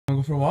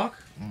go for a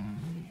walk?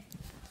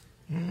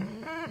 Do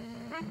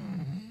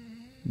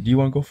you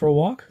want to go for a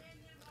walk?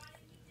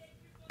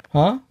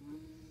 Huh?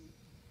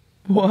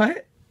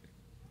 What?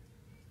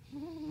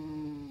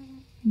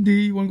 Do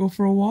you want to go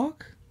for a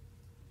walk?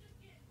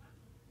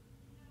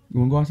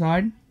 You want to go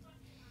outside? You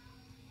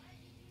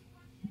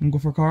want to go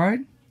for a car ride?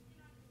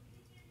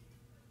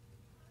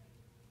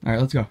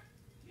 Alright, let's go.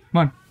 Come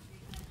on.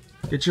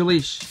 Get your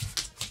leash.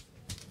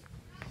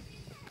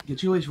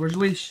 Get your leash. Where's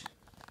your leash?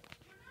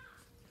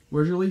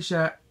 Where's your leash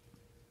at?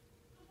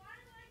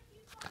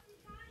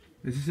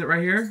 Is this it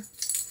right here?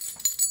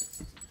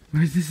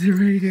 Or is this it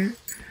right here?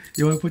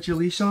 You want to put your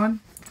leash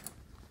on?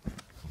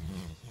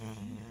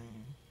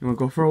 You want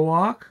to go for a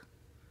walk?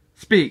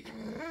 Speak.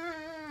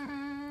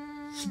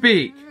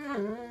 Speak.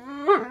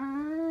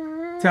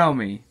 Tell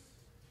me.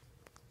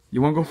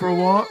 You want to go for a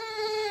walk?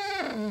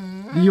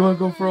 Do you want to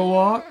go for a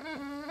walk?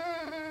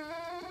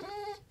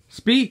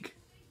 Speak.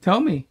 Tell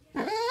me.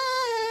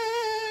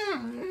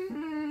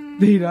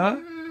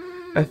 Athena.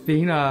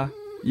 Athena.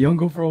 You want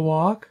to go for a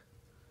walk?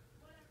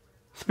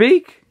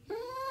 Speak.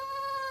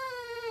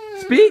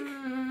 Speak.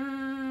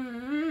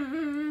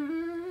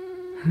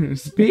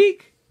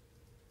 Speak.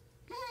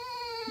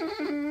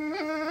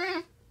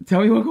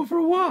 Tell me you want to go for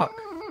a walk.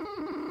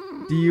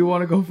 Do you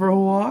want to go for a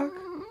walk?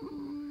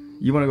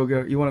 You want to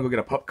go get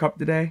a pup cup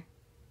today?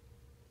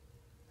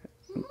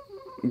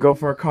 Go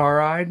for a car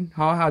ride?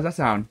 Huh? How's that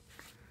sound?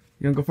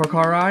 You want to go for a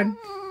car ride?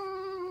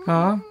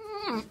 Huh?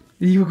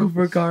 You want to go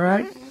for a car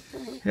ride?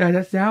 Yeah, how's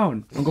that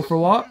sound? Want to go for a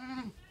walk?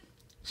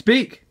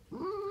 Speak.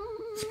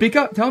 Speak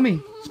up. Tell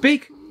me.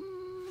 Speak.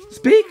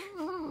 Speak.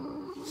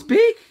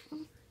 Speak.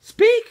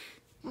 Speak.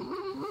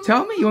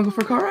 Tell me. You want to go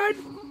for a car ride?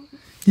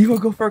 Do you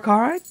want to go for a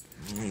car ride?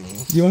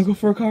 Do you want to go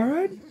for a car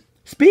ride?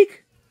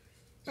 Speak.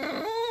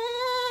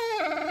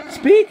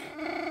 Speak.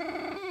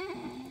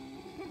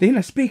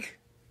 Athena, speak.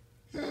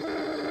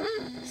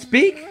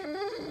 Speak.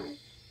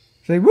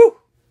 Say woo.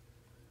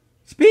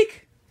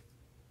 Speak.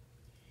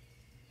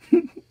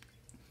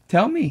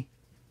 Tell me.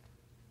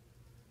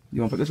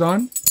 You want to put this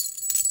on?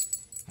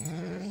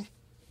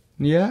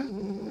 Yeah?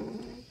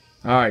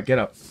 Alright, get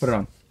up. Put it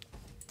on.